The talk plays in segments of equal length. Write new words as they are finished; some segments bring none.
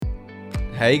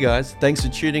Hey guys, thanks for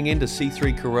tuning in to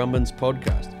C3 Currumbin's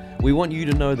podcast. We want you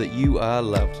to know that you are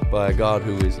loved by a God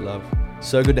who is love.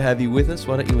 So good to have you with us.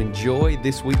 Why don't you enjoy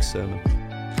this week's sermon?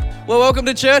 Well, welcome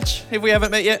to church. If we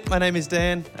haven't met yet, my name is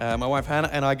Dan, my wife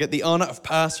Hannah, and I get the honor of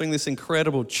pastoring this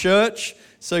incredible church.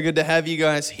 So good to have you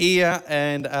guys here.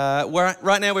 And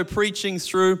right now we're preaching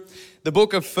through the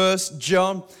book of 1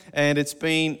 John, and it's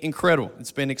been incredible.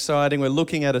 It's been exciting. We're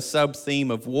looking at a sub-theme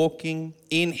of walking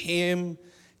in Him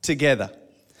together.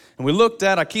 And we looked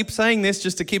at, I keep saying this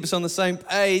just to keep us on the same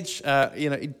page,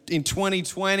 in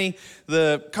 2020,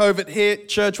 the COVID hit,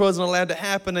 church wasn't allowed to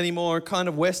happen anymore, kind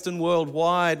of Western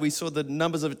worldwide. We saw the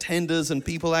numbers of attenders and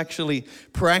people actually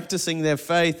practicing their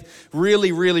faith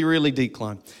really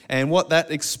decline. And what that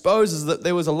exposes that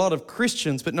there was a lot of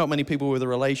Christians, but not many people with a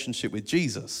relationship with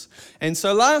Jesus. And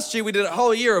so last year we did a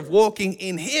whole year of walking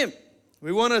in Him.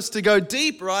 We want us to go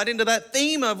deep right into that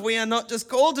theme of we are not just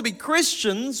called to be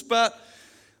Christians, but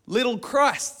little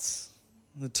Christs.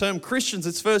 The term Christians,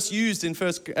 it's first used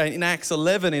in Acts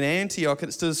 11 in Antioch, and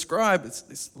it's to describe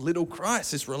this little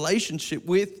Christ, this relationship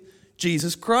with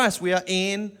Jesus Christ. We are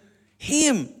in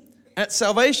Him at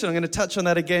salvation. I'm going to touch on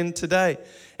that again today.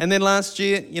 And then last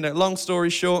year, long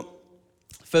story short,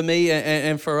 for me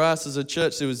and for us as a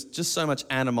church, there was just so much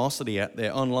animosity out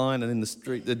there online and in the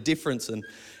street, the difference. And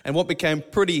what became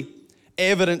pretty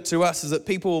evident to us is that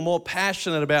people were more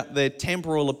passionate about their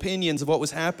temporal opinions of what was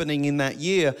happening in that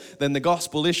year than the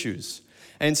gospel issues.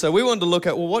 And so we wanted to look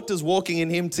at, well, what does walking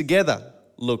in Him together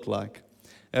look like?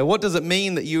 What does it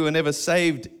mean that you were never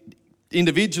saved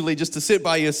individually just to sit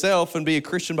by yourself and be a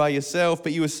Christian by yourself,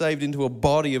 but you were saved into a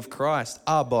body of Christ,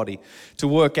 our body, to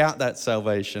work out that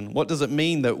salvation? What does it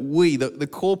mean that we, the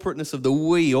corporateness of the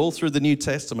we, all through the New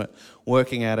Testament,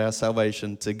 working out our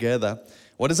salvation together?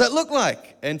 What does that look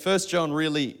like? And 1 John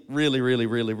really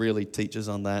teaches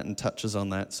on that and touches on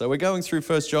that. So we're going through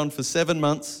 1 John for 7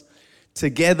 months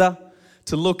together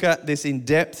to look at this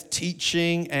in-depth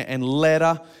teaching and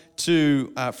letter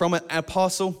from an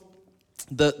apostle,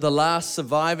 the last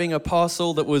surviving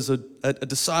apostle that was a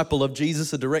disciple of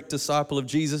Jesus, a direct disciple of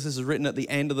Jesus. This is written at the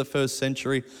end of the first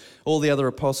century. All the other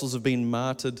apostles have been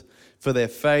martyred for their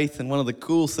faith. And one of the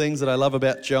cool things that I love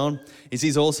about John is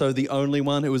he's also the only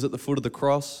one who was at the foot of the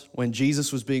cross when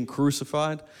Jesus was being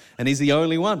crucified. And he's the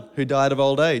only one who died of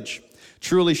old age,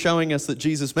 truly showing us that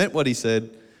Jesus meant what He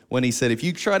said when He said, if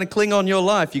you try to cling on your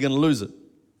life, you're going to lose it.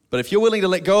 But if you're willing to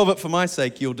let go of it for my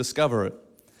sake, you'll discover it.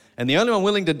 And the only one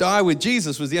willing to die with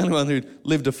Jesus was the only one who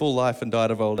lived a full life and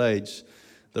died of old age.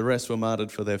 The rest were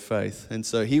martyred for their faith. And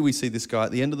so here we see this guy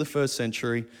at the end of the first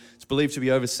century. It's believed to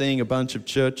be overseeing a bunch of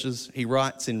churches. He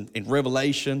writes in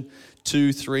Revelation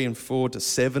 2, 3, and 4 to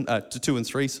 7, to 2 and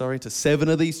 3, to 7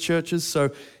 of these churches.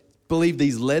 So believe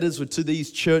these letters were to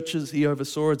these churches he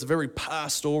oversaw. It's a very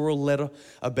pastoral letter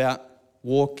about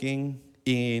walking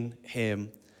in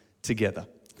Him together.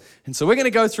 And so we're going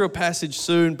to go through a passage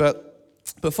soon, but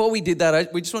before we did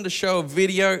that, we just wanted to show a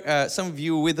video. Some of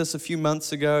you were with us a few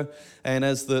months ago, and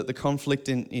as the conflict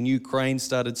in Ukraine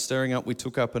started stirring up, we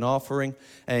took up an offering,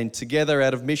 and together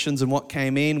out of missions and what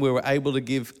came in, we were able to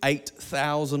give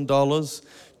 $8,000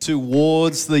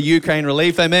 towards the Ukraine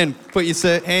relief. Amen. Put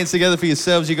your hands together for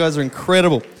yourselves. You guys are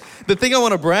incredible. The thing I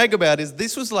want to brag about is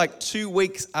this was like 2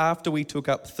 weeks after we took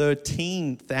up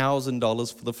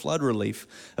 $13,000 for the flood relief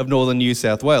of northern New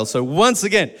South Wales. So once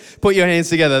again, put your hands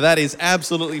together. That is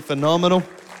absolutely phenomenal.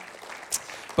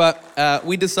 But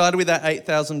we decided with that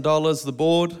 $8,000, the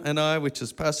board and I, which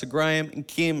is Pastor Graham and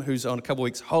Kim, who's on a couple of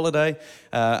weeks holiday,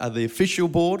 are the official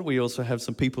board. We also have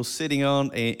some people sitting on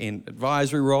in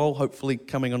advisory role, hopefully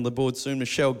coming on the board soon.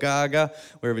 Michelle Gaga,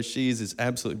 wherever she is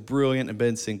absolutely brilliant, and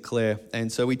Ben Sinclair.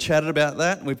 And so we chatted about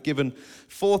that, and we've given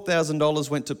 $4,000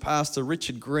 went to Pastor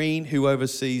Richard Green, who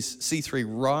oversees C3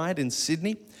 Ride in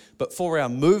Sydney. But for our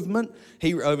movement,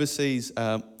 he oversees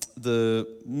the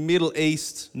Middle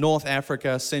East, North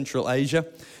Africa, Central Asia.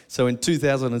 So in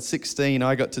 2016,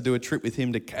 I got to do a trip with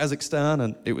him to Kazakhstan,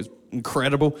 and it was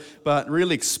incredible, but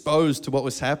really exposed to what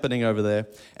was happening over there.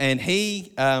 And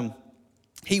he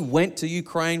went to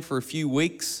Ukraine for a few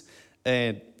weeks,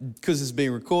 and because it's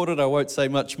being recorded, I won't say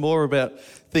much more about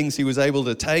things he was able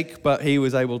to take, but he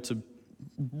was able to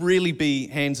really be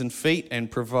hands and feet and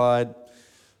provide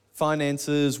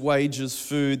finances, wages,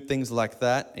 food, things like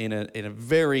that in a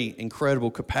very incredible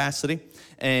capacity.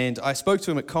 And I spoke to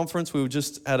him at conference. We were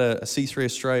just at a C3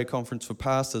 Australia conference for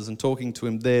pastors and talking to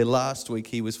him there last week.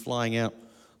 He was flying out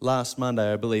last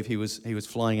Monday, I believe he was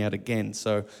flying out again.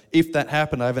 So if that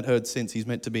happened, I haven't heard since. He's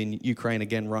meant to be in Ukraine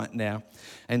again right now.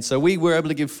 And so we were able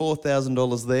to give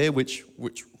 $4,000 there, which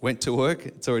went to work.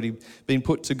 It's already been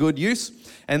put to good use.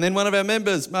 And then one of our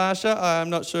members, Marsha, I'm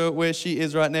not sure where she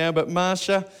is right now, but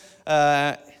Marsha,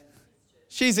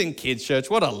 she's in kids' church.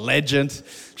 What a legend.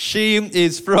 She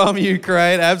is from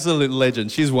Ukraine. Absolute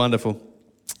legend. She's wonderful.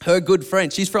 Her good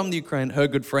friend, she's from the Ukraine, her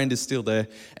good friend is still there,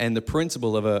 and the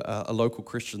principal of a local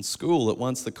Christian school, that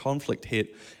once the conflict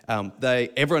hit,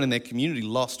 everyone in their community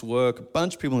lost work. A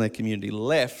bunch of people in their community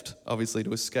left, obviously,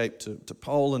 to escape to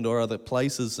Poland or other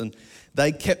places, and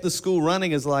they kept the school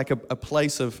running as like a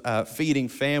place of feeding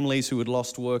families who had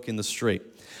lost work in the street.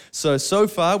 So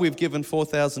far, we've given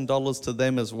 $4,000 to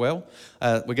them as well.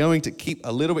 We're going to keep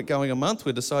a little bit going a month.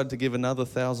 We decided to give another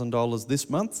 $1,000 this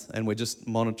month, and we're just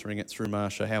monitoring it through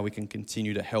Marsha, how we can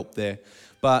continue to help there.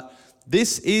 But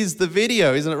this is the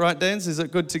video, isn't it right, Dan? Is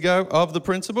it good to go, of the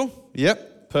principal?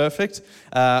 Yep, perfect.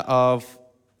 Of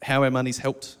how our money's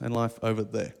helped in life over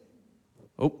there.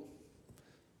 Oh.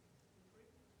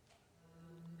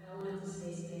 I wanted to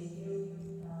say thank you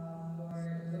for your support.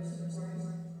 It's testing you sent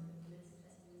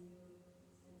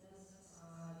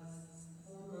us this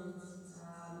whole month.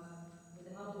 With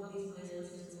the help of these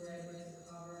finances, we were able to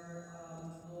cover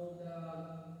all the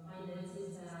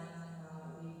finances that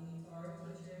we give to our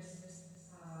teachers.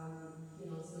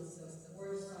 Since the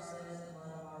war started, a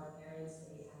lot of our parents,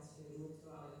 they had to move to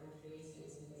other countries, and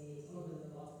some of them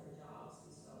have lost their jobs,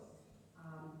 and so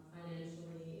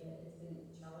financially it's been a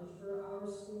challenge for our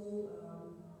school,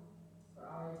 for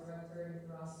our director, and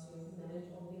for us to manage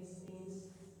all these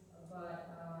things.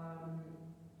 But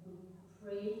we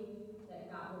pray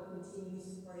that God will continue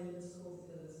supporting the school,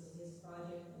 because this is His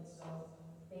project. And so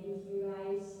thank you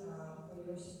guys for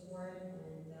your support, and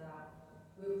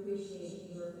we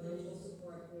appreciate your financial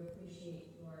support. We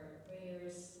appreciate your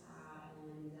prayers,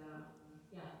 and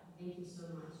thank you so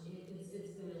much.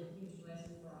 It's been a huge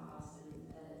blessing for us, and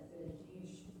it's been a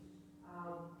huge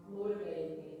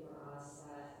motivating thing for us,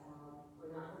 that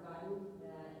we're not forgotten,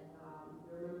 that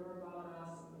you remember about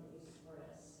us, and that you support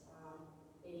us.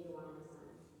 Thank you one more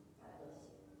time. God bless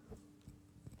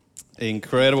you.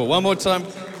 Incredible. One more time.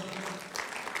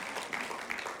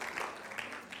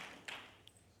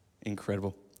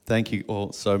 Incredible. Thank you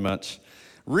all so much.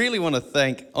 Really want to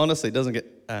thank, honestly, it doesn't get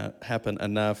happen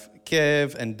enough,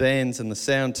 Kev and Dan's and the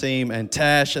sound team and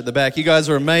Tash at the back. You guys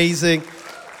are amazing.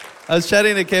 I was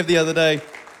chatting to Kev the other day.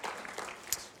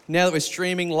 Now that we're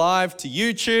streaming live to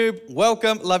YouTube,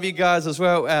 welcome. Love you guys as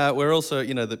well. We're also,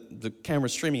 the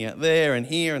camera's streaming out there and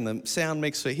here, and the sound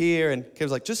mix for here. And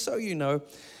Kev's like, just so you know,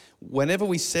 whenever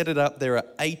we set it up, there are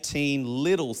 18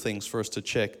 little things for us to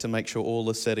check to make sure all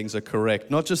the settings are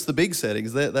correct. Not just the big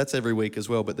settings, that's every week as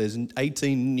well, but there's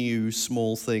 18 new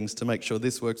small things to make sure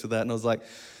this works with that. And I was like,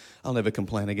 I'll never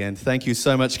complain again. Thank you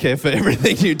so much, Kev, for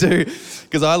everything you do.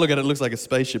 Because I look at it, it looks like a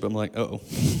spaceship. I'm like, uh-oh.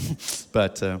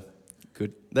 But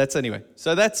good.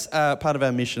 So that's part of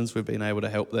our missions. We've been able to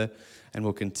help there, and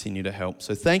we'll continue to help.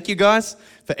 So thank you guys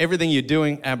for everything you're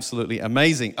doing. Absolutely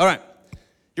amazing. All right.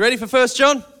 You ready for 1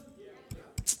 John?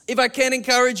 If I can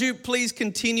encourage you, please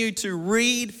continue to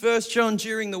read 1 John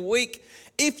during the week.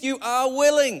 If you are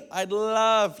willing, I'd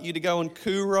love you to go on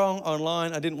Kurong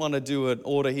online. I didn't want to do an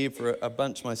order here for a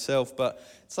bunch myself, but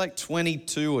it's like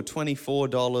 $22 or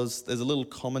 $24. There's a little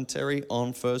commentary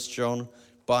on 1 John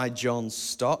by John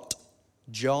Stott.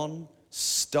 John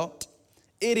Stott.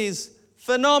 It is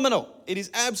phenomenal. It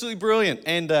is absolutely brilliant.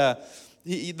 And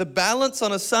the balance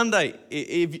on a Sunday,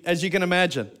 as you can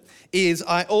imagine, is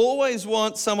I always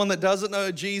want someone that doesn't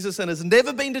know Jesus and has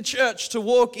never been to church to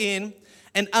walk in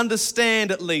and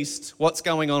understand at least what's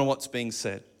going on and what's being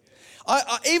said.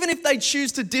 Even if they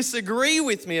choose to disagree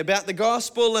with me about the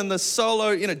gospel and the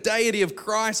solo, deity of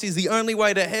Christ is the only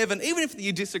way to heaven, even if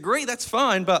you disagree, that's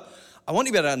fine, but I want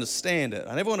you to be able to understand it.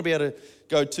 I never want to be able to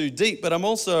go too deep, but I'm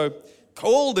also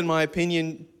called, in my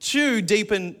opinion, to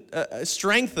deepen,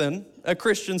 strengthen a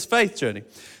Christian's faith journey.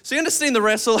 So you understand the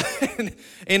wrestle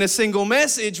in a single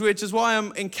message, which is why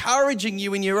I'm encouraging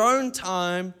you in your own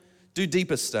time, do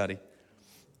deeper study.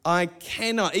 I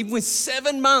cannot, even with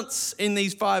 7 months in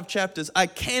these 5 chapters, I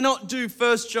cannot do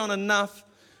 1 John enough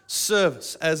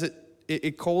service as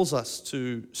it calls us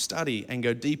to study and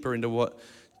go deeper into what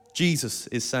Jesus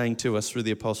is saying to us through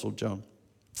the Apostle John.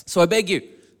 So I beg you,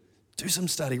 do some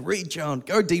study, read John,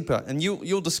 go deeper, and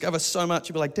you'll discover so much.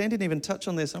 You'll be like, Dan didn't even touch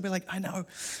on this. I'll be like, I know,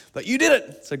 but you did it.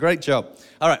 It's a great job.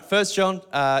 All right, 1 John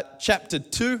chapter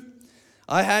 2.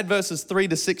 I had verses 3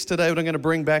 to 6 today, but I'm going to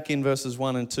bring back in verses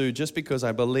 1 and 2 just because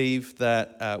I believe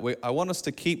that I want us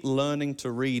to keep learning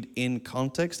to read in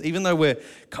context. Even though we're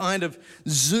kind of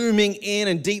zooming in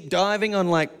and deep diving on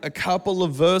like a couple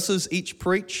of verses each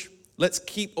preach, let's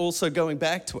keep also going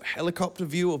back to a helicopter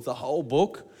view of the whole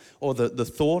book or the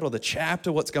thought or the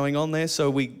chapter, what's going on there, so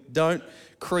we don't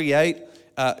create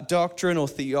doctrine or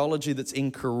theology that's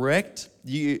incorrect.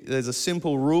 There's a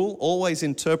simple rule: always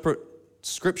interpret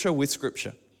Scripture with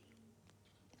Scripture.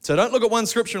 So don't look at one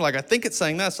Scripture like, I think it's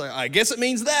saying that, so I guess it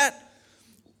means that.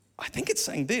 I think it's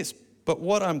saying this, but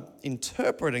what I'm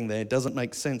interpreting there doesn't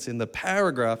make sense in the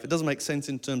paragraph. It doesn't make sense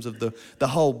in terms of the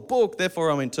whole book, therefore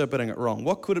I'm interpreting it wrong.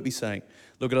 What could it be saying?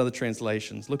 Look at other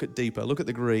translations, look at deeper, look at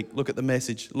the Greek, look at the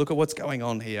message, look at what's going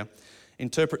on here.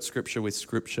 Interpret Scripture with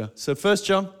Scripture. So 1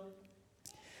 John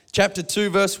chapter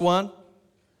 2, verse 1.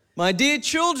 My dear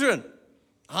children,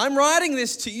 I'm writing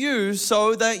this to you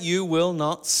so that you will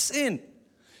not sin.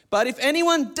 But if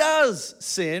anyone does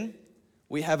sin,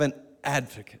 we have an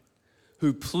advocate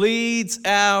who pleads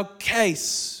our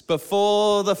case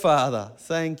before the Father.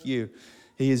 Thank you.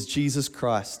 He is Jesus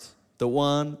Christ, the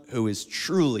one who is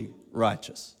truly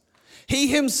righteous. He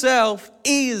himself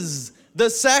is the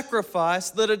sacrifice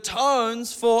that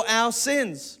atones for our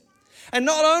sins. And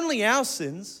not only our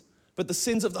sins, but the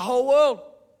sins of the whole world.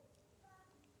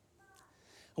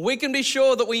 We can be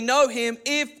sure that we know him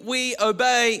if we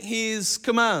obey his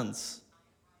commands.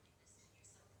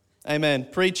 Amen.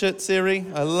 Preach it, Siri.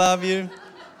 I love you.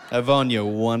 Yvonne, you're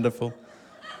wonderful.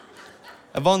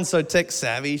 Yvonne's so tech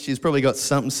savvy. She's probably got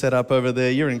something set up over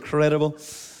there. You're incredible.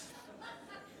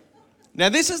 Now,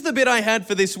 this is the bit I had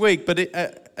for this week, but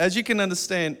as you can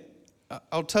understand,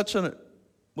 I'll touch on it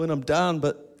when I'm done,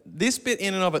 but this bit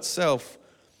in and of itself,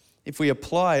 if we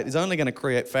apply it, is only going to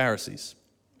create Pharisees.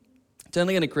 It's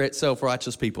only going to create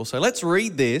self-righteous people. So let's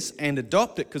read this and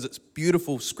adopt it because it's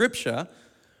beautiful Scripture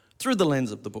through the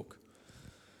lens of the book.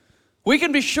 We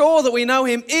can be sure that we know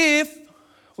him if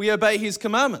we obey his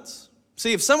commandments.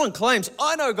 See, if someone claims,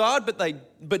 I know God,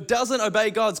 but doesn't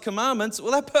obey God's commandments,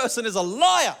 well, that person is a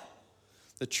liar.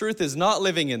 The truth is not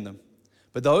living in them.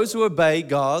 But those who obey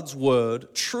God's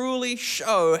word truly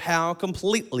show how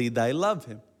completely they love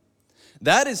him.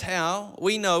 That is how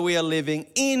we know we are living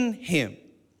in him.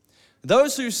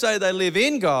 Those who say they live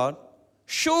in God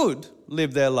should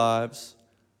live their lives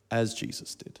as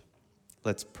Jesus did.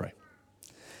 Let's pray.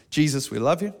 Jesus, we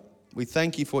love you. We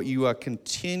thank you for what you are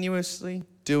continuously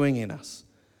doing in us.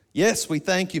 Yes, we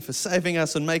thank you for saving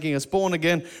us and making us born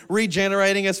again,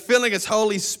 regenerating us, filling us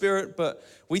Holy Spirit, but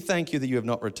we thank you that you have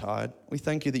not retired. We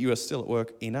thank you that you are still at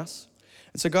work in us.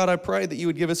 And so, God, I pray that you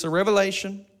would give us a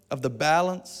revelation of the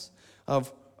balance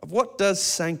of what does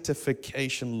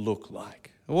sanctification look like?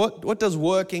 What does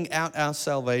working out our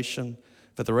salvation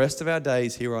for the rest of our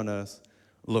days here on earth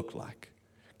look like?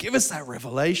 Give us that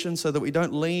revelation so that we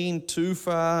don't lean too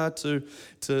far to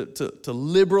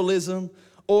liberalism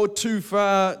or too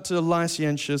far to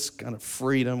licentious kind of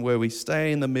freedom where we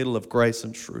stay in the middle of grace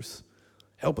and truth.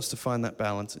 Help us to find that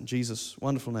balance. In Jesus'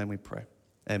 wonderful name we pray.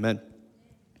 Amen.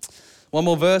 One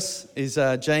more verse is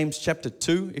James chapter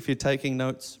 2, if you're taking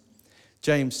notes.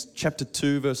 James chapter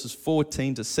 2, verses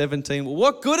 14 to 17. Well,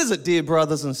 what good is it, dear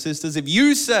brothers and sisters, if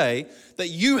you say that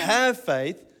you have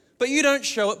faith, but you don't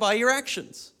show it by your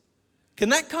actions? Can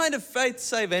that kind of faith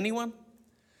save anyone?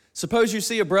 Suppose you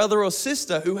see a brother or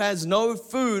sister who has no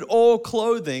food or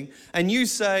clothing, and you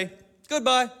say,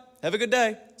 goodbye, have a good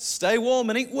day, stay warm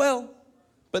and eat well.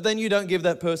 But then you don't give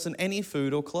that person any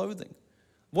food or clothing.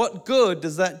 What good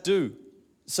does that do?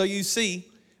 So you see,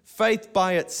 faith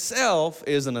by itself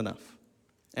isn't enough.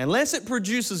 Unless it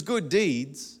produces good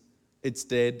deeds, it's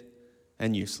dead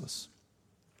and useless.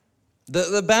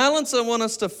 The balance I want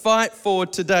us to fight for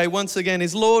today, once again,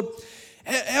 is, Lord,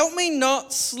 help me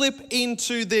not slip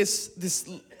into this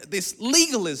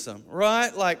legalism,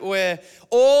 right? Like where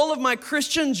all of my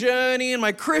Christian journey and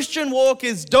my Christian walk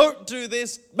is don't do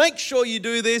this, make sure you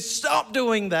do this, stop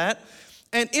doing that.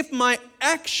 And if my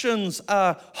actions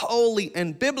are holy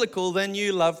and biblical, then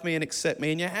you love me and accept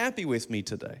me and you're happy with me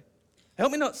today.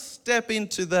 Help me not step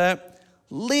into that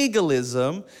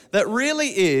legalism that really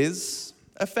is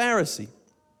a Pharisee.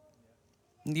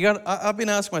 I've been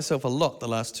asking myself a lot the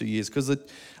last 2 years because a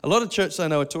lot of churches I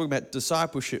know are talking about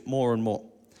discipleship more and more.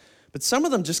 But some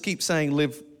of them just keep saying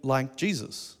live like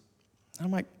Jesus. And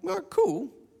I'm like, well, cool.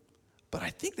 But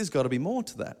I think there's got to be more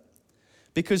to that.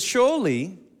 Because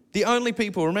surely the only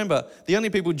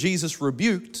people Jesus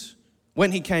rebuked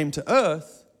when he came to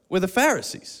earth were the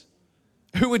Pharisees,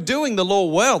 who were doing the law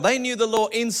well. They knew the law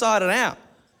inside and out.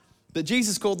 But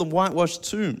Jesus called them whitewashed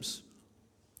tombs.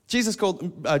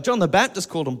 John the Baptist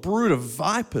called them brood of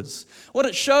vipers. What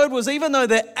it showed was even though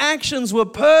their actions were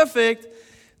perfect,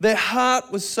 their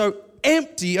heart was so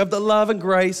empty of the love and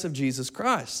grace of Jesus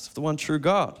Christ, the one true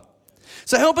God.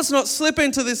 So help us not slip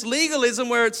into this legalism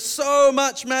where it's so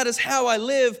much matters how I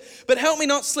live, but help me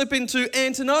not slip into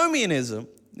antinomianism,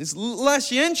 this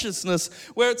licentiousness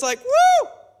where it's like, woo,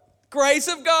 grace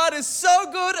of God is so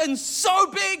good and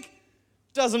so big.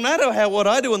 Doesn't matter what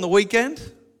I do on the weekend.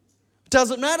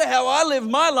 Doesn't matter how I live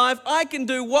my life. I can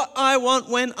do what I want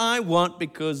when I want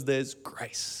because there's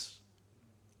grace.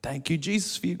 Thank you,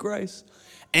 Jesus, for your grace.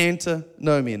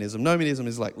 Antinomianism. Nomianism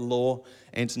is like law.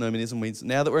 Antinomianism means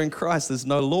now that we're in Christ, there's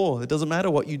no law. It doesn't matter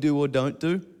what you do or don't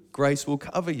do. Grace will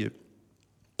cover you.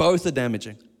 Both are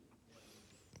damaging.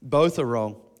 Both are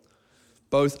wrong.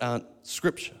 Both aren't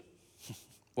Scripture.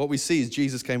 What we see is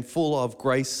Jesus came full of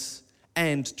grace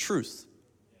and truth.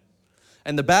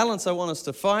 And the balance I want us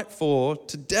to fight for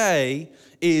today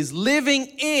is living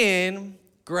in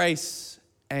grace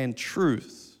and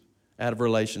truth out of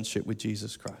relationship with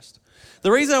Jesus Christ.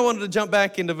 The reason I wanted to jump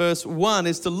back into verse 1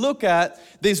 is to look at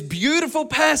this beautiful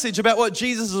passage about what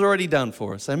Jesus has already done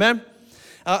for us. Amen?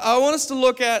 I want us to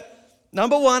look at,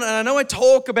 number one, and I know I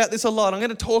talk about this a lot. I'm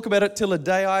going to talk about it till the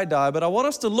day I die, but I want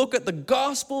us to look at the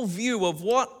gospel view of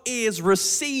what is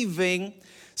receiving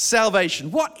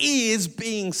salvation. What is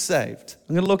being saved?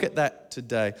 I'm going to look at that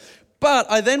today. But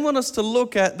I then want us to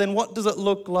look at then what does it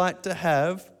look like to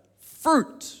have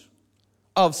fruit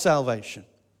of salvation?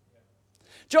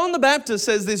 John the Baptist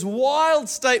says this wild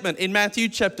statement in Matthew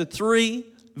chapter 3,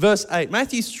 verse 8.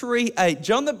 Matthew 3, 8.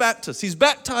 John the Baptist, he's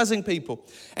baptizing people.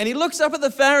 And he looks up at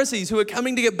the Pharisees who are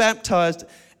coming to get baptized.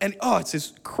 And it's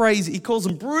just crazy. He calls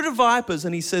them brood of vipers.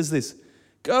 And he says this,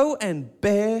 go and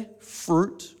bear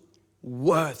fruit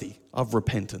worthy of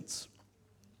repentance.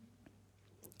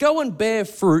 Go and bear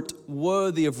fruit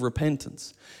worthy of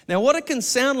repentance. Now, what it can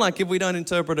sound like if we don't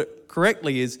interpret it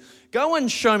correctly is, go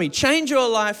and show me, change your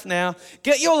life now,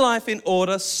 get your life in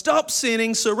order, stop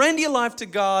sinning, surrender your life to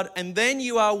God, and then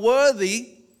you are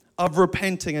worthy of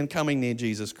repenting and coming near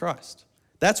Jesus Christ.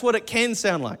 That's what it can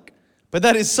sound like. But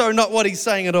that is so not what he's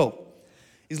saying at all.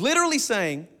 He's literally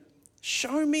saying,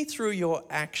 show me through your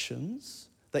actions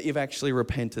that you've actually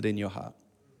repented in your heart.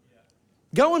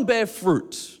 Go and bear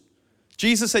fruit.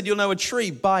 Jesus said, you'll know a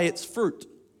tree by its fruit.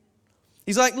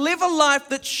 He's like, live a life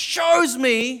that shows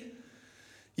me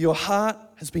your heart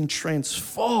has been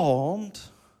transformed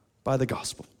by the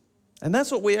gospel. And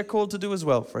that's what we are called to do as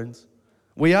well, friends.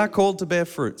 We are called to bear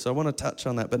fruit. So I want to touch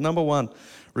on that. But number one,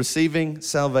 receiving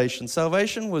salvation.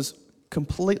 Salvation was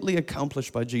completely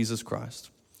accomplished by Jesus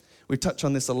Christ. We touch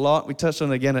on this a lot. We touched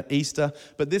on it again at Easter.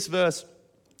 But this verse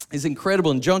is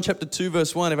incredible. In John chapter 2,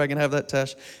 verse 1, if I can have that,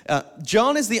 Tash.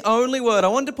 John is the only word. I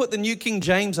wanted to put the New King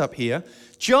James up here.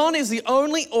 John is the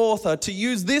only author to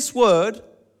use this word,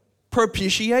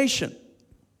 propitiation.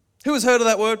 Who has heard of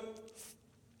that word?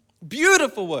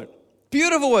 Beautiful word.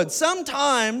 Beautiful word.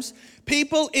 Sometimes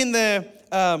people in their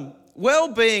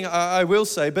well-being, I will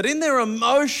say, but in their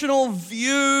emotional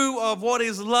view of what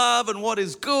is love and what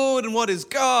is good and what is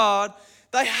God,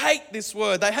 they hate this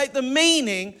word. They hate the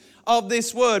meaning of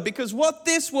this word, because what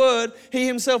this word, he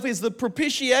himself is the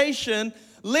propitiation,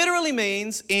 literally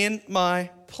means in my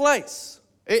place.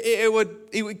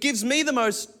 It gives me the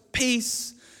most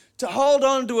peace to hold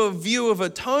on to a view of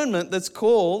atonement that's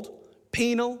called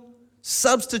penal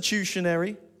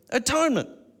substitutionary atonement.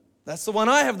 That's the one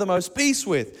I have the most peace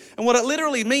with. And what it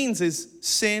literally means is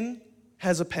sin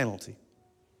has a penalty.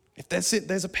 If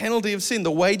there's a penalty of sin.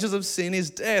 The wages of sin is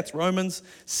death. Romans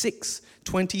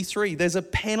 6:23. There's a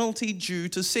penalty due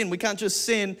to sin. We can't just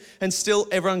sin and still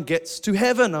everyone gets to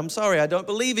heaven. I'm sorry, I don't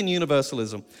believe in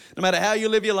universalism. No matter how you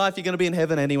live your life, you're going to be in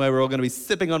heaven anyway. We're all going to be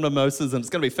sipping on mimosas and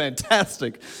it's going to be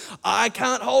fantastic. I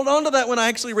can't hold on to that when I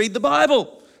actually read the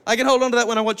Bible. I can hold on to that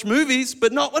when I watch movies,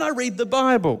 but not when I read the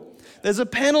Bible. There's a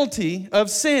penalty of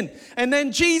sin. And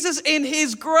then Jesus, in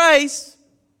his grace,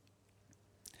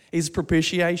 is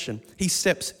propitiation. He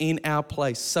steps in our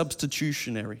place,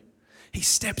 substitutionary. He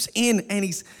steps in and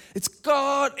it's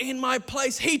God in my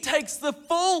place. He takes the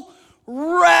full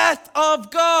wrath of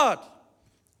God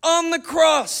on the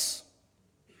cross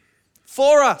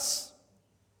for us.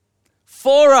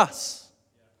 For us.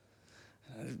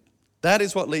 That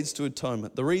is what leads to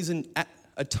atonement. The reason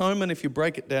atonement, if you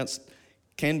break it down,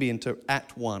 can be into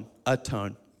act one,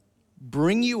 atone.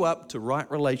 Bring you up to right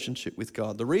relationship with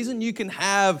God. The reason you can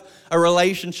have a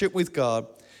relationship with God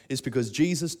is because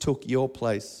Jesus took your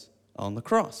place on the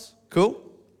cross. Cool?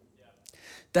 Yeah.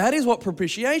 That is what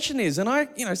propitiation is.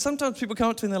 And sometimes people come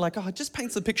up to me and they're like, it just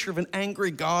paints a picture of an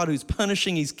angry God who's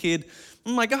punishing his kid.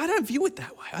 I'm like, I don't view it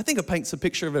that way. I think it paints a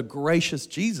picture of a gracious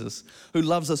Jesus who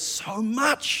loves us so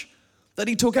much that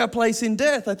he took our place in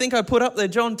death. I think I put up there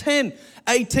John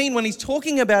 10:18 when he's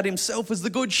talking about himself as the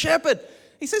good shepherd.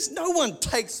 He says, no one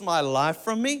takes my life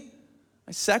from me.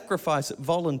 I sacrifice it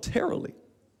voluntarily.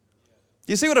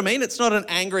 You see what I mean? It's not an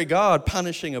angry God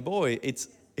punishing a boy. It's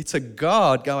a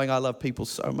God going, I love people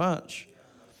so much,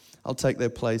 I'll take their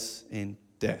place in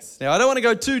death. Now, I don't want to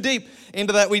go too deep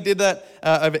into that. We did that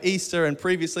over Easter and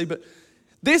previously, but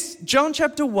this John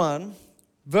chapter 1,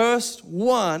 verse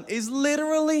 1 is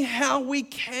literally how we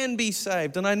can be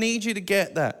saved, and I need you to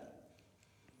get that.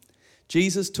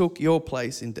 Jesus took your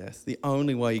place in death, the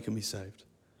only way you can be saved.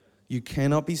 You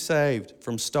cannot be saved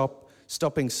from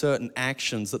stopping certain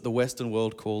actions that the Western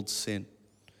world called sin.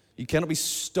 You cannot be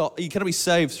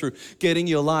saved through getting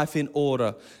your life in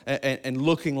order and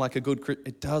looking like a good Christian.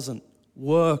 It doesn't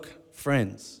work,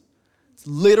 friends. It's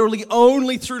literally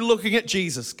only through looking at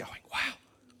Jesus going, wow,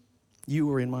 you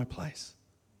were in my place.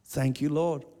 Thank you,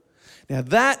 Lord. Now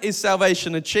that is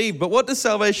salvation achieved, but what does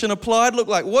salvation applied look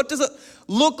like? What does it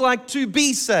look like to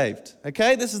be saved?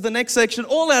 Okay, this is the next section,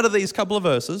 all out of these couple of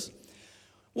verses.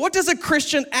 What does a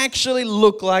Christian actually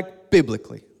look like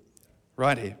biblically?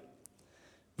 Right here.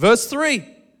 Verse 3,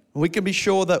 we can be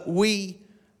sure that we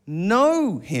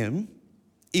know him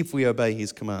if we obey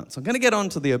his commands. I'm going to get on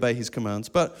to the obey his commands,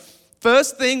 but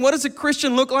first thing, what does a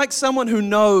Christian look like? Someone who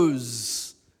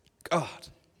knows God.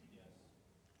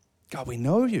 God, we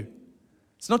know you.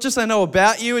 It's not just I know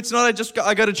about you. It's not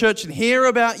I go to church and hear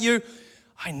about you.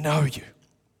 I know you.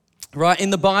 Right, in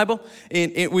the Bible,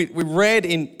 we read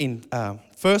in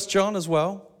 1 John as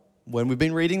well, when we've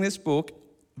been reading this book,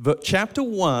 chapter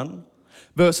 1,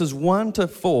 verses 1 to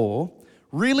 4,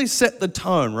 really set the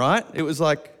tone, right? It was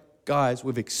like, guys,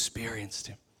 we've experienced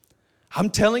him. I'm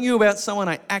telling you about someone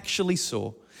I actually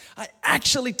saw. I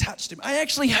actually touched him. I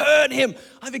actually heard him.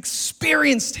 I've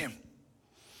experienced him.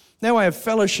 Now I have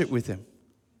fellowship with him.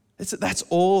 That's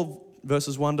all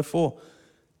verses 1 to 4.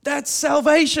 That's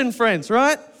salvation, friends,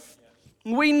 right?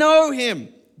 We know him.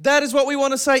 That is what we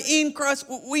want to say. In Christ,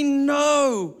 we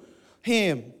know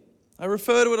him. I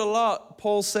refer to it a lot.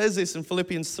 Paul says this in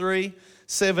Philippians 3,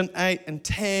 7, 8, and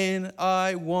 10.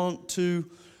 I want to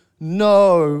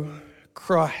know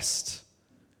Christ.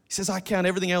 He says, I count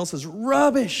everything else as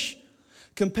rubbish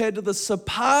compared to the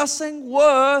surpassing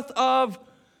worth of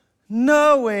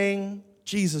knowing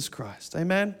Jesus Christ.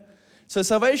 Amen? So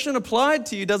salvation applied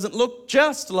to you doesn't look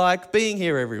just like being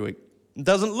here every week. It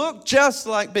doesn't look just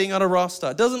like being on a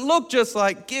roster. It doesn't look just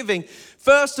like giving.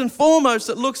 First and foremost,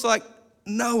 it looks like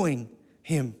knowing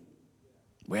him.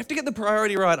 We have to get the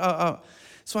priority right.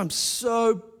 So I'm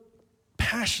so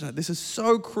passionate. This is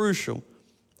so crucial.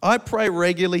 I pray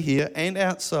regularly here and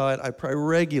outside. I pray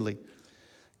regularly.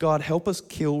 God, help us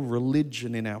kill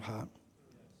religion in our heart.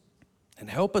 And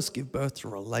help us give birth to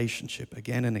relationship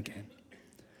again and again.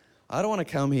 I don't want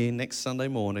to come here next Sunday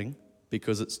morning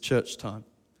because it's church time.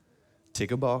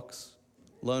 Tick a box,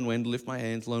 learn when to lift my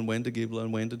hands, learn when to give,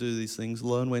 learn when to do these things,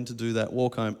 learn when to do that,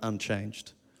 walk home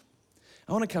unchanged.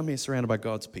 I want to come here surrounded by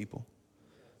God's people.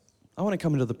 I want to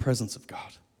come into the presence of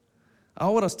God. I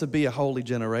want us to be a holy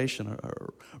generation, a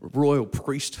royal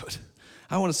priesthood.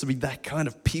 I want us to be that kind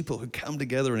of people who come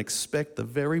together and expect the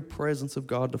very presence of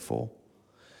God to fall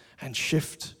and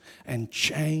shift and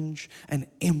change and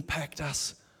impact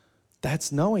us.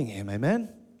 That's knowing him, amen?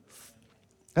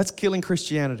 That's killing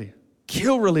Christianity.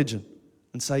 Kill religion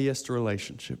and say yes to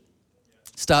relationship.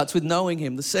 Starts with knowing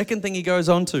him. The second thing he goes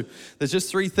on to, there's just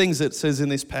 3 things that it says in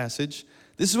this passage.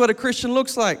 This is what a Christian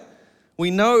looks like. We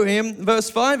know him. Verse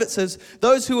 5, it says,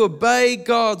 those who obey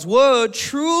God's word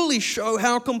truly show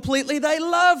how completely they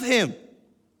love him.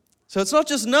 So it's not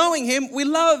just knowing him, we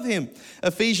love him.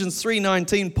 Ephesians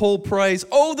 3:19, Paul prays,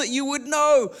 oh, that you would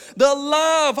know the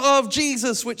love of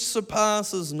Jesus which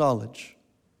surpasses knowledge.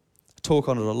 Talk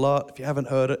on it a lot if you haven't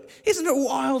heard it. Isn't it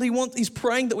wild? He's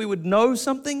praying that we would know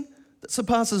something that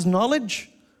surpasses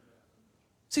knowledge.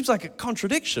 Seems like a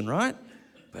contradiction, right?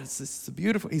 But it's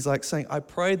beautiful. He's like saying, I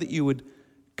pray that you would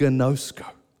gnosko.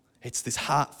 It's this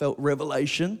heartfelt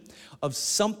revelation of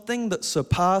something that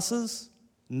surpasses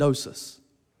gnosis.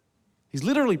 He's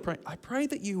literally praying, I pray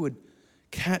that you would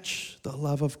catch the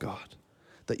love of God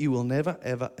that you will never,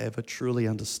 ever, ever truly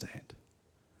understand.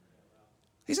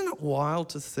 Isn't it wild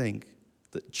to think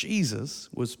that Jesus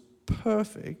was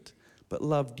perfect but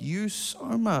loved you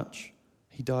so much,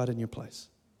 he died in your place?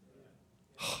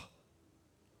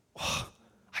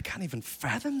 I can't even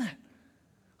fathom that.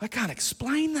 I can't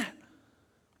explain that.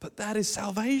 But that is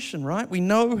salvation, right? We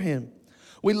know him.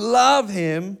 We love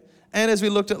him. And as we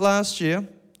looked at last year,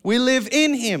 we live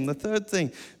in him, the third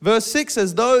thing. Verse 6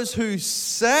 says, those who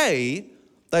say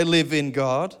they live in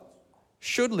God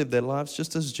should live their lives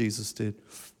just as Jesus did.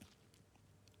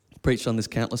 Preached on this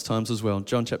countless times as well.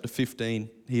 John chapter 15,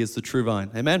 he is the true vine.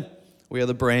 Amen? We are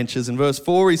the branches. In verse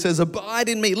 4, he says, abide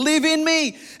in me, live in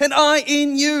me, and I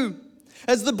in you.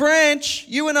 As the branch,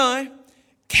 you and I,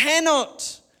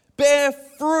 cannot bear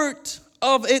fruit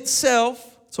of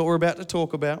itself. That's what we're about to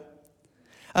talk about.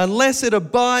 Unless it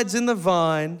abides in the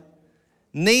vine,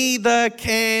 neither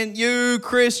can you,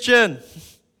 Christian.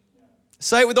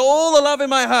 Say it with all the love in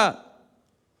my heart.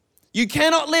 You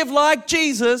cannot live like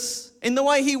Jesus in the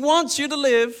way he wants you to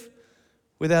live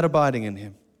without abiding in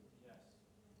him.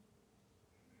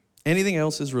 Anything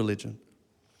else is religion.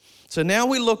 So now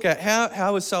we look at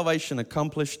how is salvation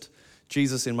accomplished?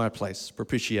 Jesus in my place,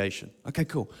 propitiation. Okay,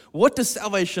 cool. What does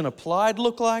salvation applied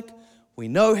look like? We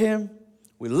know him,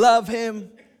 we love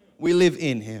him, we live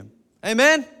in him.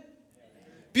 Amen?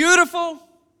 Beautiful.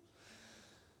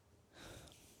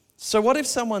 So what if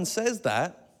someone says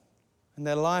that and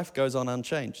their life goes on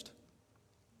unchanged?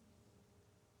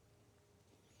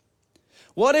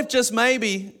 What if just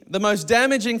maybe the most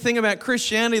damaging thing about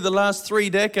Christianity the last 3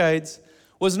 decades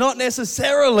was not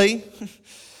necessarily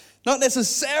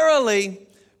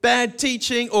bad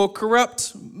teaching or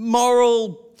corrupt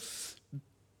moral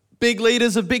big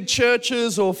leaders of big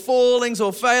churches or fallings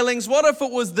or failings? What if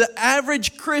it was the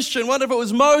average Christian? What if it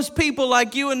was most people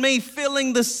like you and me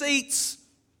filling the seats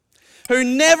who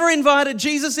never invited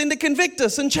Jesus in to convict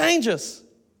us and change us?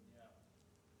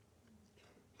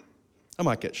 I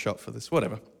might get shot for this,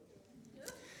 whatever.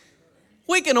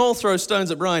 We can all throw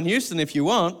stones at Brian Houston if you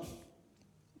want,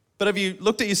 but have you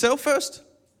looked at yourself first?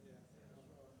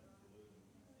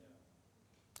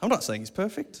 I'm not saying he's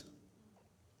perfect.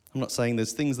 I'm not saying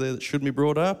there's things there that shouldn't be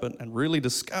brought up and really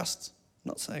discussed. I'm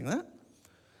not saying that.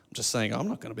 I'm just saying I'm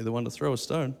not going to be the one to throw a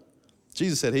stone.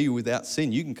 Jesus said, he without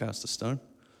sin, you can cast a stone.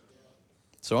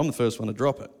 So I'm the first one to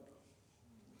drop it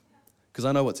because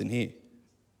I know what's in here.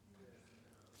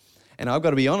 And I've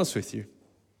got to be honest with you.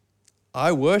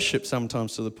 I worship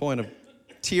sometimes to the point of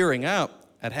tearing up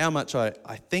at how much I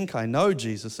think I know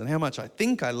Jesus and how much I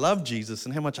think I love Jesus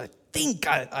and how much I think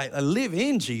I live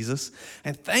in Jesus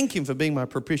and thank him for being my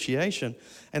propitiation.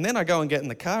 And then I go and get in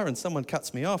the car and someone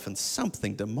cuts me off and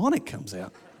something demonic comes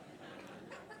out.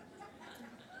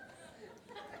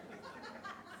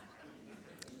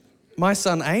 My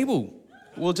son Abel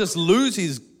will just lose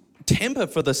his temper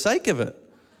for the sake of it.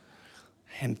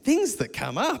 And things that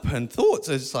come up and thoughts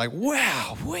are just like,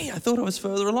 wow, I thought I was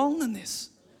further along than this.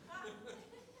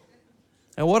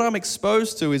 And what I'm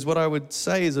exposed to is what I would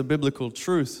say is a biblical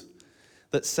truth,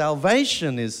 that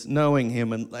salvation is knowing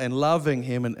him and loving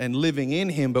him and living in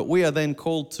him, but we are then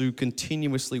called to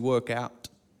continuously work out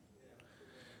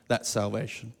that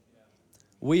salvation.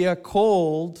 We are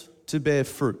called to bear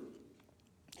fruit.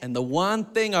 And the one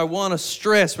thing I want to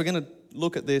stress, we're going to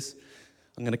look at this.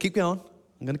 I'm going to keep going.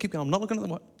 I'm not looking at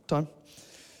the time.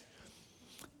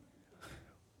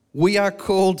 We are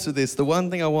called to this. The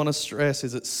one thing I want to stress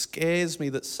is it scares me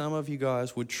that some of you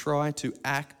guys would try to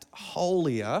act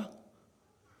holier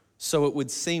so it would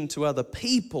seem to other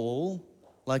people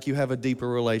like you have a deeper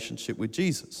relationship with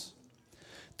Jesus.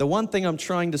 The one thing I'm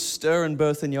trying to stir and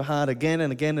birth in your heart again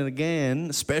and again and again,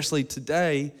 especially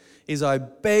today, is I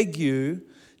beg you,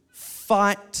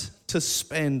 fight to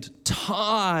spend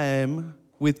time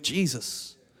with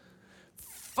Jesus.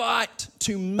 Fight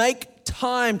to make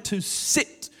time to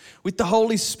sit with the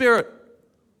Holy Spirit.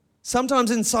 Sometimes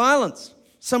in silence,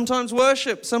 sometimes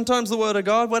worship, sometimes the Word of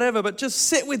God, whatever, but just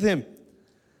sit with him.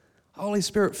 Holy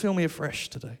Spirit, fill me afresh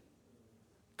today.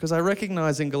 Because I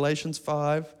recognize in Galatians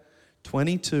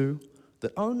 5:22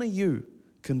 that only you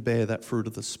can bear that fruit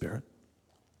of the Spirit.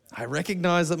 I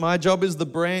recognize that my job as the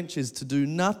branch is to do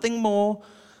nothing more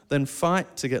than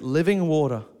fight to get living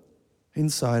water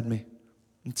inside me.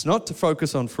 It's not to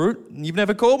focus on fruit. You've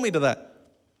never called me to that.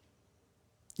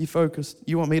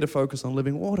 You want me to focus on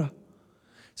living water.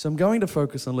 So I'm going to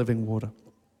focus on living water.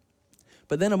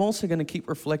 But then I'm also going to keep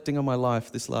reflecting on my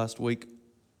life this last week.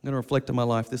 I'm going to reflect on my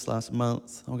life this last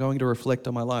month. I'm going to reflect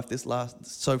on my life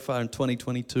so far in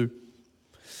 2022.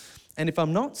 And if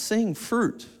I'm not seeing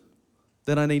fruit,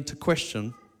 then I need to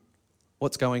question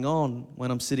what's going on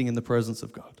when I'm sitting in the presence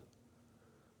of God.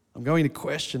 I'm going to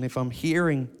question if I'm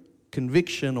hearing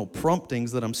conviction or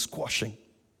promptings that I'm squashing,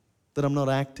 that I'm not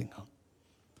acting on.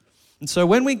 And so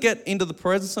when we get into the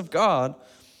presence of God,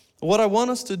 what I want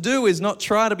us to do is not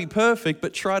try to be perfect,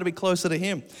 but try to be closer to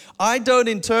him. I don't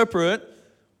interpret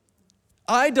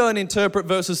I don't interpret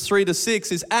verses 3 to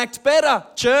 6 as act better,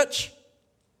 church.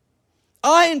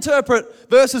 I interpret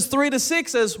verses 3 to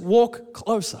 6 as walk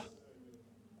closer.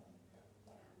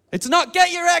 It's not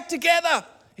get your act together.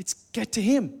 It's get to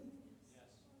Him.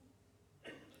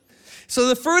 So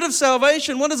the fruit of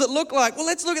salvation, what does it look like? Well,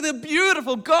 let's look at the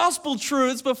beautiful gospel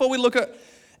truths before we look at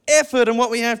effort and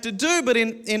what we have to do. But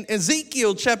in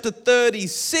Ezekiel chapter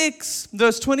 36,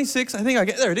 verse 26,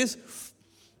 there it is.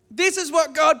 This is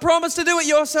what God promised to do at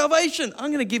your salvation. I'm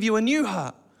going to give you a new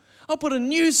heart. I'll put a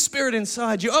new spirit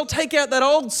inside you. I'll take out that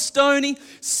old stony,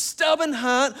 stubborn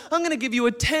heart. I'm going to give you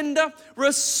a tender,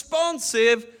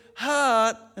 responsive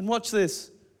heart. And watch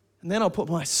this. And then I'll put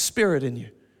my spirit in you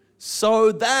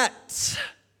so that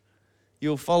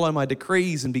you'll follow my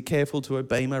decrees and be careful to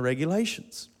obey my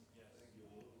regulations.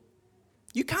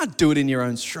 You can't do it in your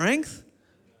own strength.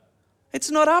 It's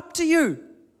not up to you.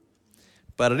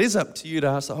 But it is up to you to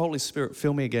ask the Holy Spirit,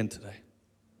 fill me again today.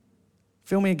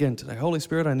 Fill me again today. Holy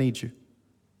Spirit, I need you.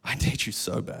 I need you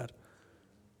so bad.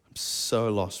 I'm so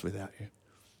lost without you.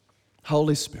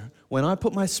 Holy Spirit, when I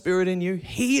put my spirit in you,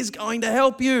 He is going to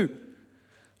help you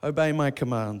obey my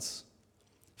commands.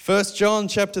 1 John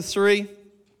chapter 3.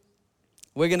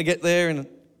 We're going to get there in a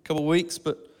couple of weeks,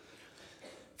 but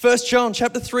 1 John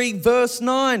chapter 3, verse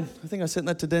 9. I think I sent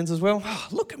that to Denz as well. Oh,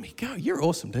 look at me go. You're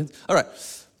awesome, Denz. All right.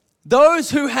 Those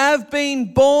who have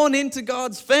been born into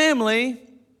God's family,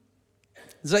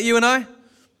 is that you and I?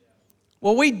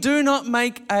 Well, we do not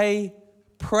make a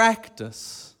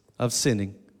practice of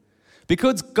sinning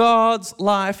because God's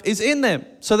life is in them.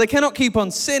 So they cannot keep on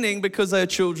sinning because they are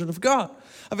children of God.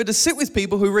 I've had to sit with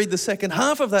people who read the second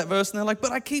half of that verse and they're like,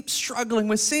 but I keep struggling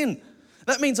with sin.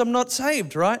 That means I'm not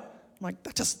saved, right? I'm like,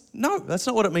 no, that's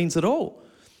not what it means at all.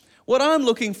 What I'm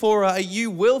looking for are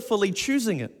you willfully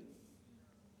choosing it?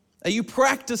 Are you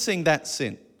practicing that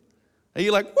sin? Are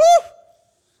you like, woo,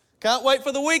 can't wait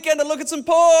for the weekend to look at some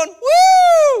porn,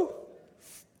 woo!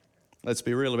 Let's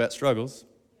be real about struggles.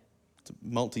 It's a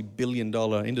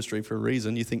multi-billion-dollar industry for a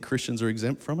reason. You think Christians are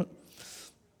exempt from it?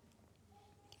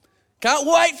 Can't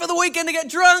wait for the weekend to get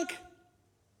drunk,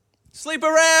 sleep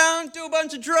around, do a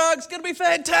bunch of drugs. It's going to be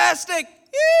fantastic.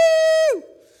 Woo!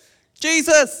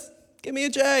 Jesus, give me a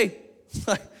J.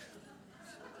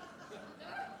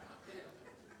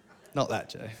 Not that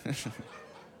J.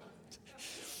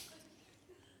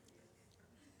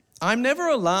 I'm never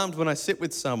alarmed when I sit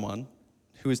with someone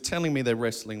who is telling me they're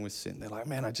wrestling with sin. They're like,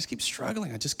 man, I just keep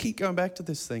struggling. I just keep going back to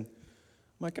this thing.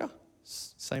 I'm like, oh,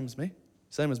 same as me.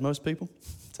 Same as most people.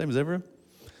 Same as everyone.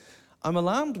 I'm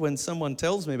alarmed when someone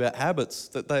tells me about habits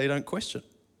that they don't question.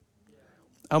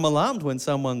 I'm alarmed when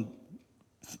someone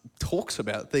talks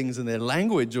about things in their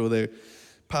language or they're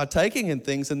partaking in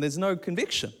things and there's no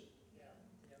conviction.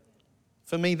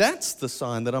 For me, that's the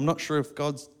sign that I'm not sure if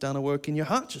God's done a work in your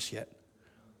heart just yet.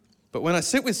 But when I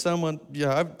sit with someone,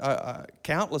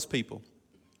 countless people,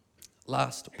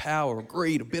 lust, power,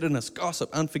 greed, bitterness,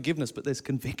 gossip, unforgiveness, but there's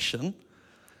conviction.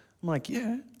 I'm like,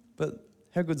 yeah, but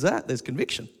how good's that? There's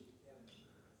conviction.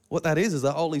 What that is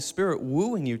the Holy Spirit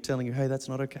wooing you, telling you, hey, that's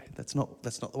not okay. That's not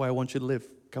the way I want you to live.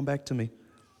 Come back to me.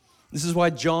 This is why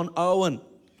John Owen,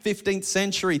 15th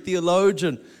century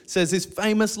theologian, says this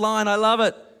famous line, I love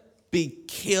it, be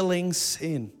killing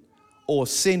sin, or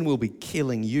sin will be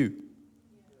killing you.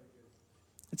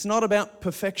 It's not about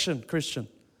perfection, Christian,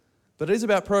 but it is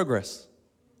about progress.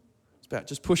 It's about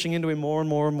just pushing into Him more and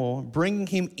more and more, bringing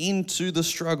Him into the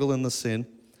struggle and the sin,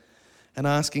 and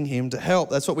asking Him to help.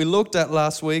 That's what we looked at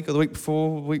last week or the week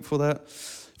before that.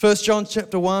 1 John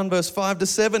chapter 1, verse 5 to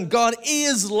 7. God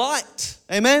is light.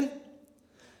 Amen?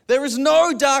 There is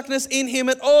no darkness in Him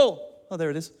at all. Oh, there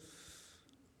it is.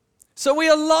 So we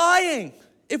are lying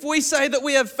if we say that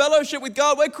we have fellowship with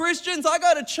God. We're Christians. I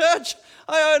go to church.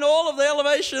 I own all of the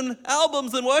Elevation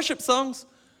albums and worship songs.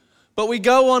 But we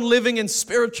go on living in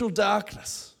spiritual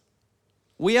darkness.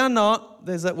 We are not,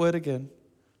 there's that word again,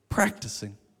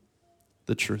 practicing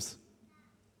the truth.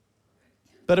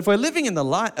 But if we're living in the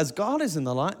light as God is in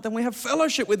the light, then we have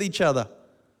fellowship with each other.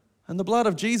 And the blood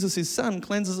of Jesus, His Son,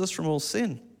 cleanses us from all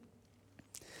sin.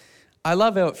 I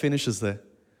love how it finishes there.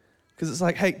 Because it's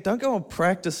like, hey, don't go on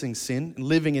practicing sin and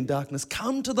living in darkness.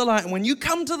 Come to the light. And when you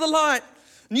come to the light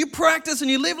and you practice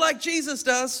and you live like Jesus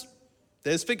does,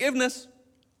 there's forgiveness.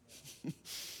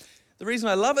 The reason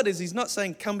I love it is He's not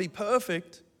saying, come be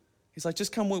perfect. He's like,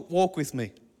 just come walk with me.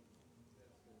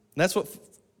 And that's what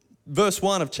verse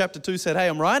 1 of chapter 2 said. Hey,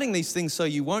 I'm writing these things so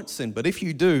you won't sin. But if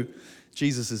you do,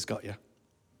 Jesus has got you.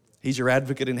 He's your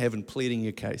advocate in heaven pleading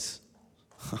your case.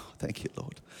 Oh, thank you,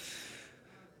 Lord.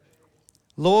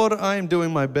 Lord, I am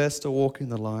doing my best to walk in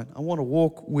the line. I want to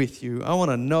walk with you. I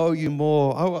want to know you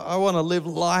more. I want to live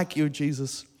like you,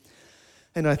 Jesus.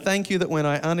 And I thank you that when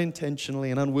I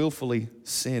unintentionally and unwillfully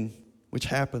sin, which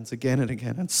happens again and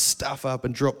again, and stuff up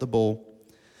and drop the ball,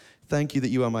 thank you that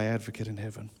you are my advocate in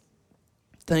heaven.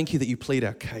 Thank you that you plead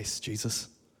our case, Jesus.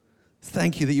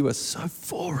 Thank you that you are so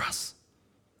for us.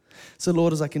 So,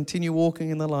 Lord, as I continue walking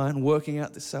in the line, working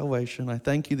out this salvation, I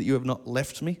thank you that you have not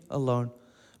left me alone,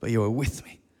 but you are with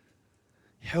me,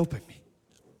 helping me.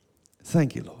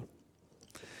 Thank you, Lord.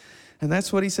 And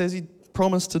that's what he says he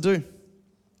promised to do.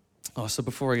 Oh, so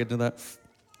before I get into that,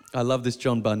 I love this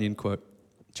John Bunyan quote.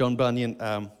 John Bunyan,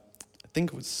 I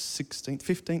think it was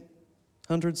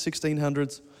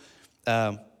 1600s,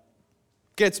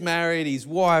 gets married. His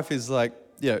wife is like,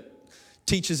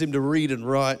 teaches him to read and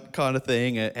write kind of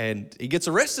thing, and he gets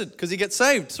arrested because he gets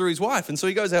saved through his wife. And so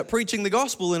he goes out preaching the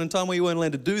gospel in a time where you weren't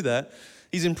allowed to do that.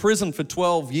 He's in prison for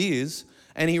 12 years,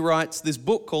 and he writes this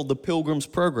book called The Pilgrim's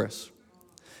Progress.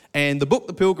 And the book,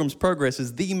 The Pilgrim's Progress,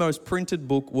 is the most printed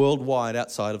book worldwide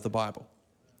outside of the Bible.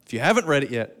 If you haven't read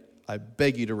it yet, I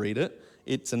beg you to read it.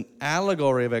 It's an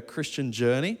allegory of our Christian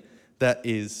journey that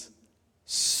is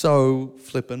so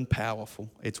flippin' powerful.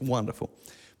 It's wonderful.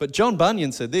 But John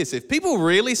Bunyan said this: if people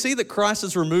really see that Christ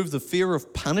has removed the fear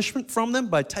of punishment from them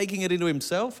by taking it into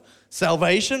himself,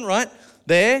 salvation, right?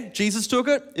 There, Jesus took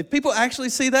it. If people actually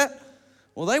see that,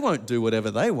 well, they won't do whatever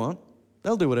they want.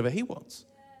 They'll do whatever he wants.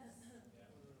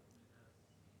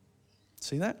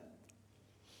 See that?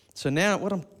 So now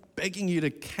what I'm begging you to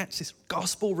catch this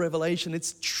gospel revelation.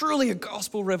 It's truly a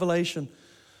gospel revelation.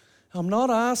 I'm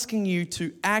not asking you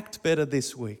to act better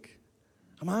this week.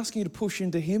 I'm asking you to push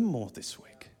into him more this week.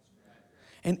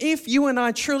 And if you and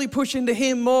I truly push into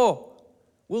him more,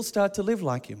 we'll start to live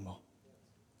like him more.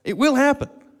 It will happen.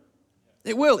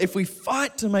 It will. If we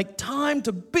fight to make time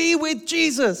to be with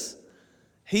Jesus,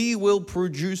 he will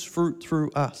produce fruit through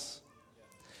us.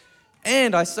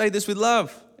 And I say this with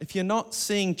love. If you're not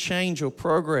seeing change or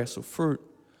progress or fruit,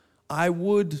 I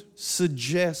would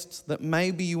suggest that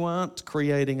maybe you aren't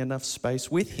creating enough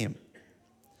space with him.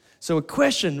 So a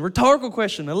question, rhetorical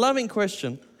question, a loving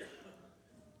question.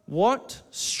 What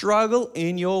struggle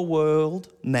in your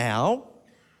world now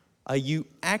are you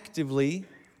actively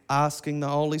asking the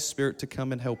Holy Spirit to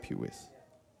come and help you with?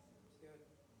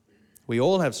 We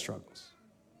all have struggles.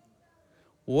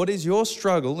 What is your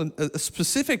struggle, and a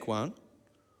specific one,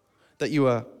 that you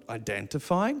are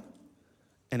identifying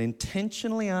and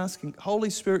intentionally asking, Holy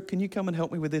Spirit, can you come and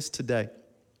help me with this today?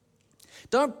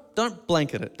 Don't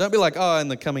blanket it. Don't be like, in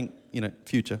the coming,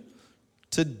 future.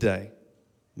 Today,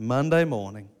 Monday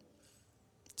morning,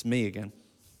 it's me again.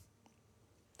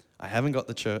 I haven't got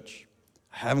the church.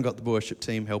 I haven't got the worship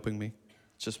team helping me.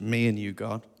 It's just me and you,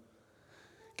 God.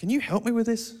 Can you help me with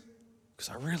this? Because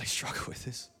I really struggle with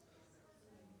this.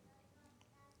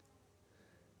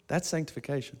 That's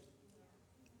sanctification.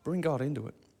 Bring God into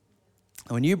it.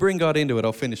 And when you bring God into it,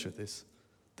 I'll finish with this.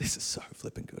 This is so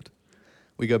flipping good.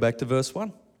 We go back to verse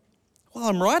 1. Well,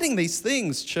 I'm writing these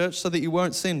things, church, so that you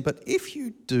won't sin. But if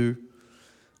you do,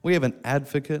 we have an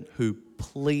advocate who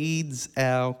pleads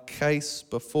our case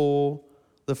before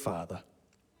the Father.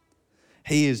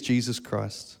 He is Jesus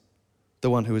Christ, the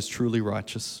one who is truly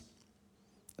righteous.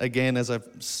 Again, as I've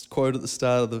quoted at the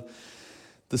start of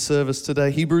the service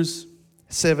today, Hebrews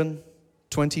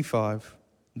 7:25.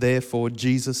 Therefore,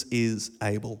 Jesus is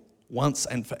able, once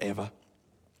and forever,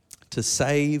 to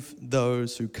save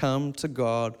those who come to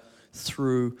God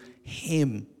through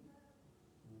him.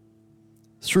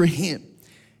 Through him.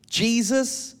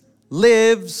 Jesus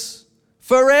lives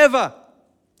forever.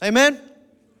 Amen?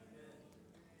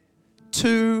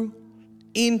 To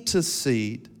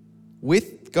intercede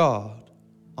with God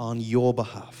on your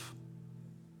behalf.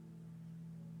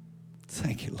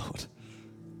 Thank you, Lord.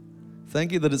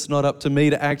 Thank you that it's not up to me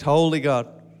to act holy, God.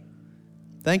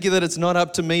 Thank you that it's not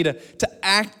up to me to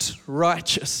act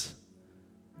righteous.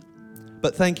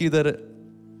 But thank you that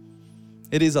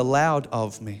it is allowed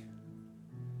of me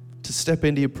to step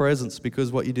into your presence because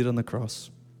of what you did on the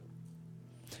cross.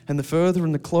 And the further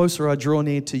and the closer I draw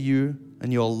near to you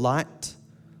and your light,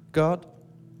 God,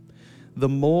 the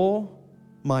more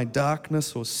my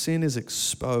darkness or sin is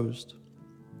exposed.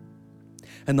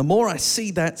 And the more I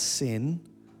see that sin,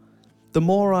 the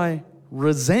more I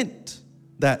resent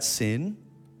that sin,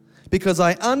 because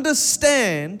I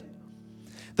understand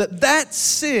that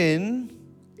sin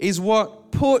is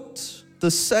what put the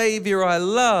Savior I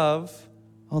love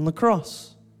on the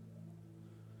cross.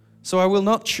 So I will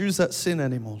not choose that sin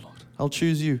anymore, Lord. I'll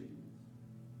choose you.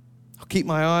 I'll keep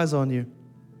my eyes on you.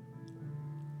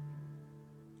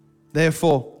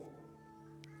 Therefore,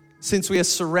 since we are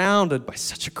surrounded by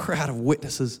such a crowd of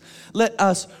witnesses, let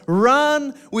us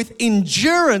run with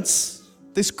endurance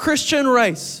this Christian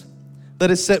race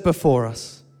that is set before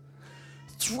us,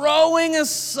 throwing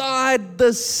aside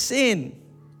the sin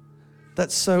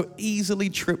that so easily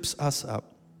trips us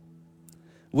up.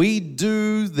 We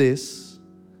do this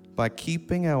by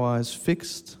keeping our eyes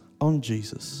fixed on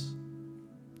Jesus,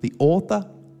 the author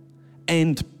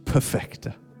and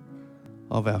perfecter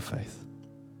of our faith,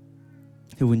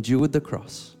 who endured the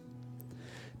cross,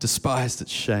 despised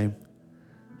its shame,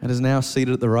 and is now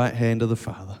seated at the right hand of the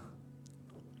Father.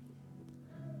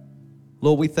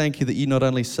 Lord, we thank you that you not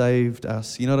only saved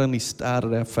us, you not only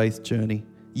started our faith journey,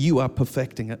 you are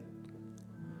perfecting it.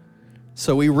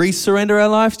 So we resurrender our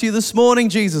life to you this morning,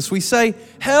 Jesus. We say,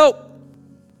 help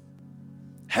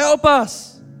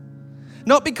us.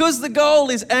 Not because the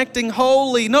goal is acting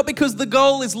holy, not because the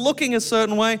goal is looking a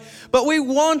certain way, but we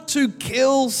want to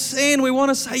kill sin. We want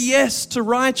to say yes to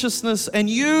righteousness and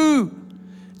you.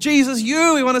 Jesus,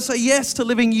 you. We want to say yes to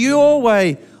living your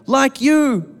way like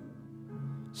you.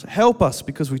 So help us,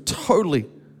 because we totally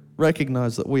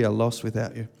recognize that we are lost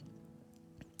without you.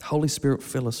 Holy Spirit,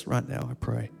 fill us right now, I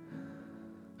pray.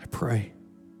 I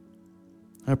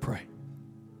pray.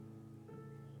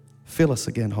 Fill us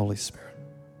again, Holy Spirit.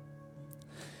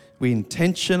 We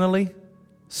intentionally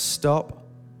stop,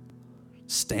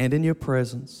 stand in your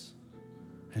presence,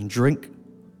 and drink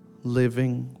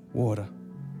living water.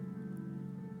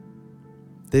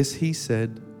 This he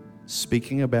said,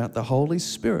 speaking about the Holy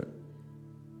Spirit,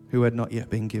 who had not yet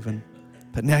been given.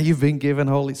 But now you've been given,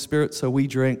 Holy Spirit, so we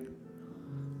drink.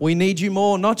 We need you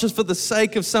more, not just for the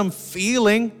sake of some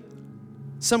feeling,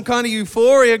 some kind of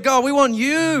euphoria. God, we want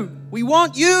you. We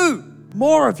want you.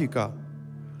 More of you, God.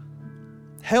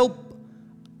 Help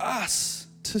us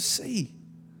to see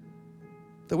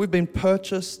that we've been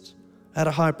purchased at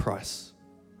a high price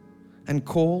and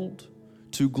called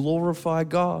to glorify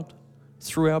God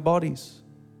through our bodies.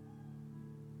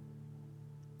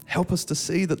 Help us to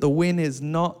see that the win is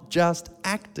not just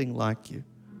acting like you.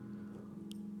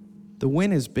 The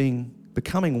win is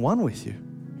becoming one with you.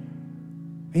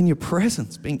 In your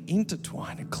presence, being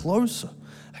intertwined and closer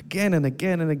again and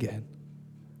again and again.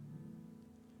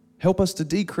 Help us to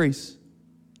decrease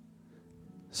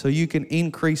so you can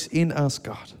increase in us,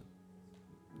 God.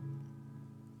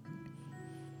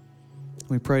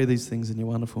 We pray these things in your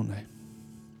wonderful name.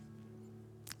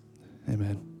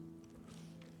 Amen.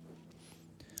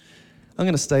 I'm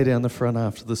going to stay down the front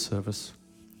after the service.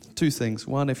 Two things.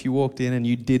 One, if you walked in and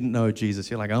you didn't know Jesus,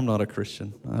 you're like, I'm not a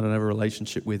Christian. I don't have a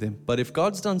relationship with him. But if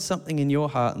God's done something in your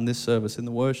heart in this service, in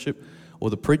the worship or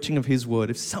the preaching of his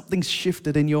word, if something's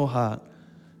shifted in your heart,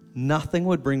 nothing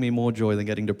would bring me more joy than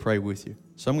getting to pray with you.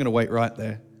 So I'm going to wait right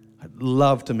there. I'd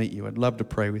love to meet you. I'd love to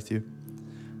pray with you.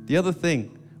 The other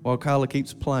thing, while Carla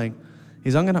keeps playing,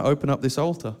 is I'm going to open up this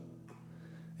altar.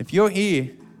 If you're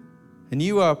here and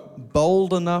you are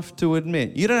bold enough to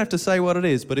admit, you don't have to say what it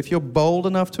is, but if you're bold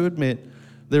enough to admit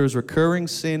there is recurring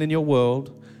sin in your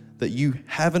world that you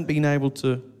haven't been able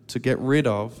to get rid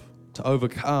of, to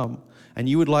overcome, and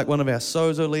you would like one of our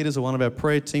sozo leaders or one of our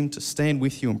prayer team to stand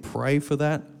with you and pray for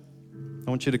that, I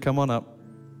want you to come on up.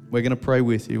 We're going to pray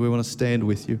with you. We want to stand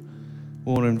with you.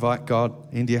 We want to invite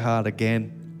God into your heart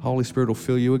again. Holy Spirit will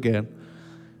fill you again.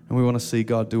 And we want to see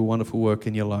God do a wonderful work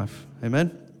in your life.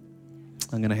 Amen?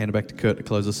 I'm going to hand it back to Kurt to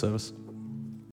close the service.